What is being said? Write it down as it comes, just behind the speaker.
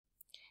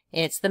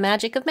It's the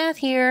magic of math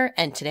here,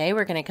 and today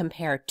we're going to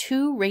compare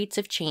two rates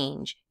of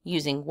change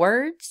using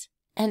words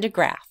and a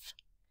graph.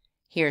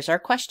 Here's our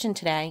question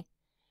today.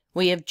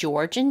 We have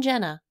George and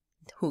Jenna,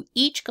 who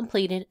each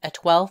completed a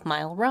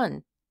 12-mile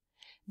run.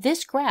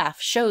 This graph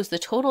shows the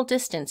total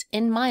distance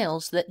in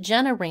miles that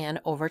Jenna ran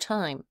over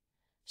time.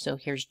 So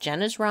here's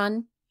Jenna's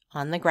run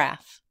on the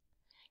graph.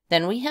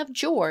 Then we have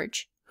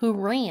George, who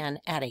ran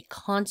at a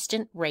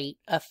constant rate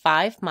of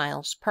 5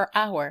 miles per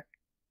hour.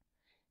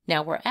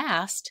 Now we're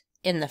asked,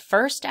 in the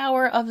first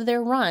hour of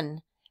their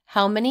run,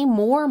 how many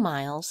more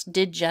miles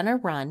did Jenna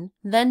run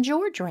than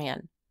George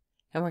ran?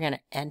 And we're going to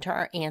enter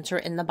our answer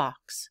in the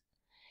box.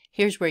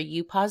 Here's where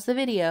you pause the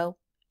video,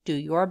 do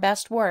your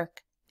best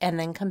work, and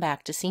then come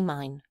back to see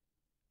mine.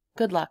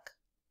 Good luck.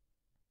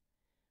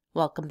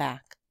 Welcome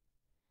back.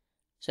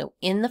 So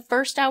in the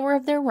first hour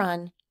of their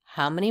run,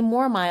 how many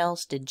more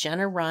miles did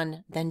Jenna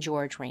run than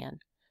George ran?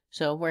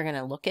 So we're going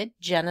to look at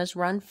Jenna's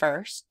run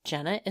first.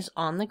 Jenna is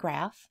on the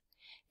graph.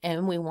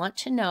 And we want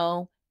to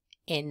know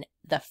in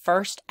the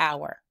first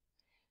hour.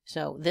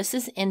 So this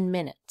is in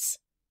minutes.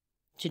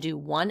 To do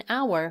 1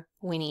 hour,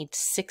 we need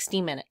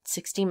 60 minutes.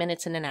 60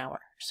 minutes in an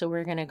hour. So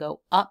we're going to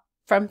go up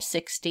from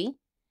 60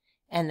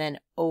 and then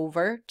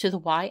over to the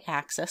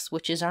y-axis,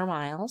 which is our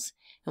miles.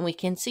 And we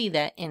can see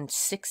that in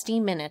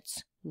 60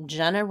 minutes,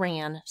 Jenna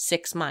ran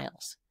 6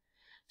 miles.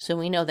 So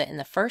we know that in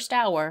the first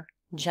hour,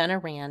 Jenna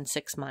ran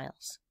 6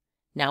 miles.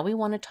 Now we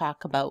want to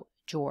talk about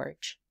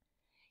George.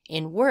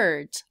 In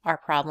words, our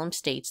problem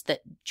states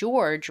that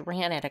George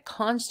ran at a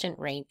constant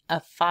rate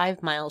of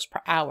 5 miles per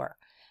hour.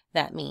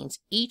 That means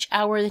each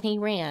hour that he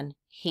ran,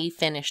 he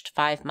finished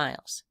 5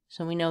 miles.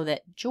 So we know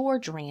that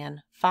George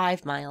ran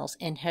 5 miles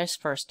in his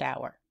first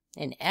hour.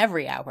 In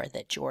every hour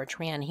that George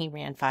ran, he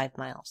ran 5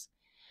 miles.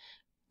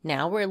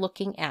 Now we're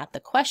looking at the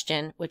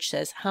question, which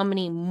says how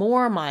many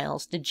more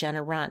miles did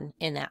Jenna run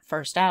in that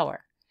first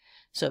hour?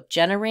 So if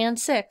Jenna ran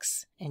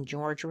 6 and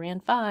George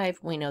ran 5,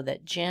 we know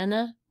that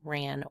Jenna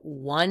ran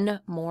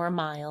 1 more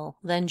mile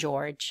than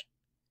George.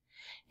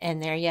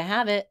 And there you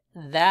have it.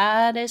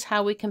 That is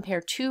how we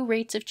compare two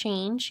rates of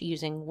change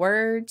using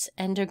words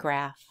and a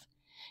graph.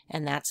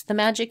 And that's the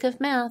magic of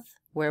math,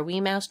 where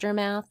we master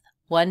math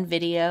one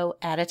video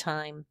at a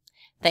time.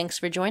 Thanks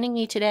for joining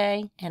me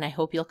today, and I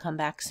hope you'll come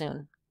back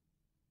soon.